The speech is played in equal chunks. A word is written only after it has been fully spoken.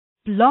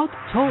Blog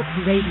Talk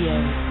Radio.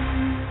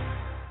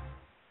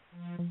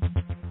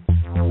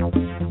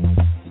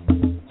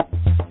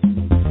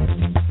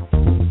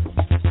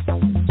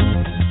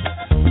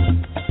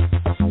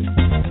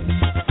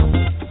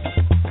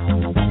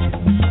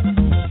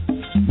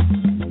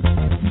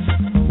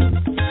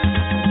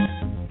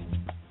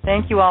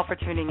 Thank you all for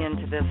tuning in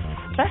to this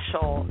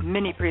special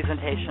mini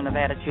presentation of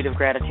Attitude of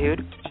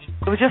Gratitude.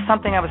 It was just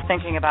something I was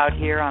thinking about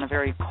here on a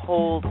very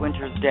cold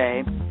winter's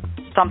day,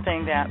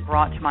 something that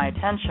brought to my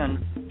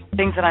attention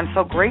things that I'm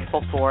so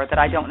grateful for that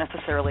I don't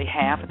necessarily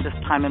have at this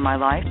time in my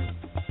life.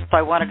 So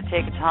I wanted to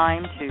take a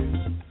time to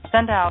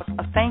send out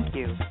a thank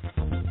you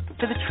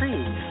to the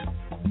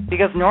trees.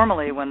 Because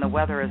normally when the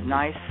weather is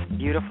nice,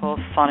 beautiful,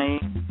 sunny,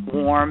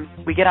 warm,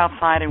 we get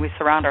outside and we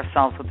surround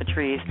ourselves with the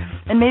trees.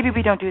 And maybe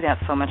we don't do that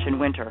so much in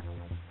winter.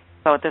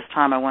 So at this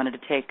time I wanted to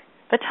take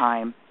the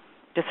time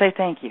to say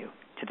thank you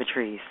to the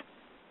trees.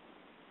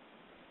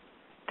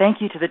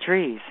 Thank you to the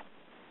trees.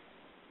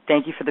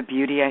 Thank you for the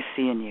beauty I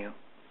see in you.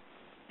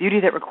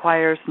 Beauty that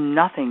requires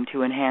nothing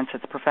to enhance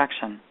its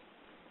perfection.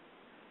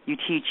 You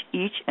teach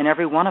each and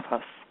every one of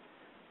us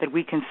that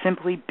we can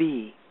simply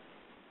be,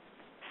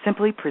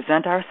 simply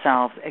present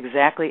ourselves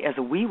exactly as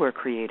we were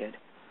created,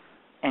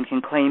 and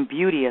can claim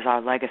beauty as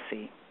our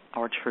legacy,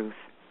 our truth.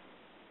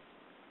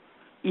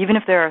 Even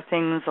if there are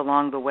things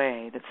along the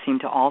way that seem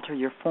to alter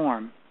your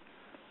form,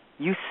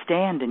 you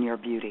stand in your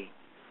beauty,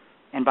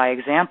 and by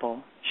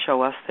example,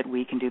 show us that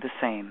we can do the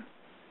same.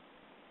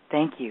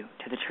 Thank you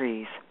to the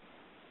trees.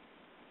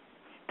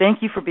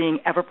 Thank you for being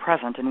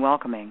ever-present and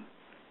welcoming,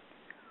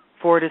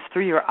 for it is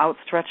through your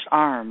outstretched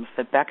arms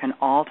that beckon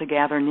all to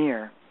gather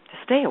near, to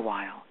stay a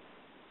while,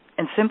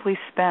 and simply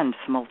spend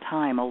some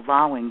time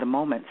allowing the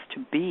moments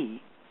to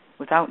be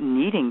without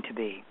needing to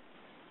be.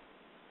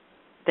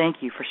 Thank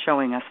you for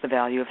showing us the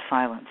value of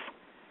silence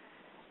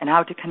and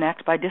how to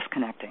connect by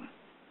disconnecting,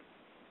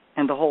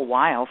 and the whole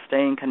while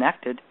staying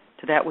connected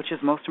to that which is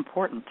most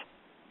important,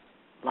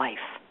 life.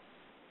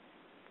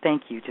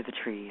 Thank you to the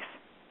trees.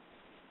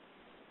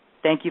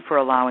 Thank you for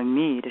allowing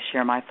me to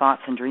share my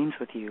thoughts and dreams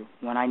with you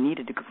when I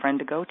needed a friend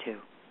to go to.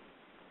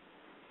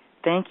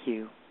 Thank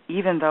you,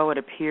 even though it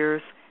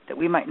appears that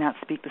we might not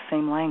speak the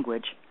same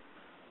language,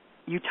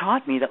 you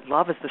taught me that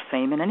love is the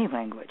same in any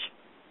language,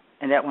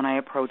 and that when I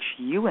approach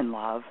you in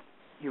love,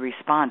 you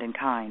respond in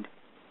kind.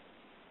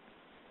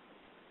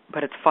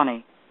 But it's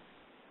funny.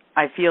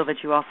 I feel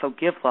that you also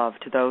give love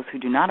to those who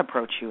do not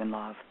approach you in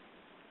love,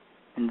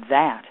 and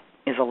that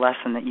is a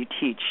lesson that you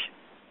teach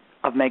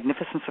of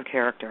magnificence of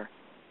character,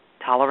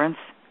 tolerance,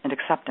 and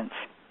acceptance.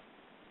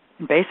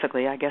 And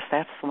basically, I guess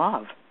that's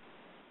love.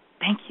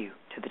 Thank you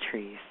to the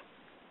trees.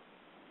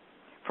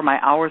 For my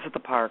hours at the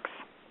parks,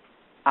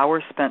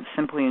 hours spent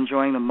simply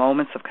enjoying the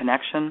moments of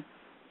connection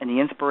and the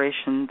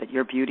inspiration that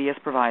your beauty has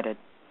provided,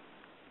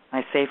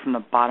 I say from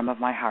the bottom of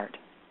my heart,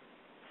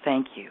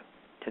 thank you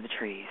to the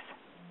trees.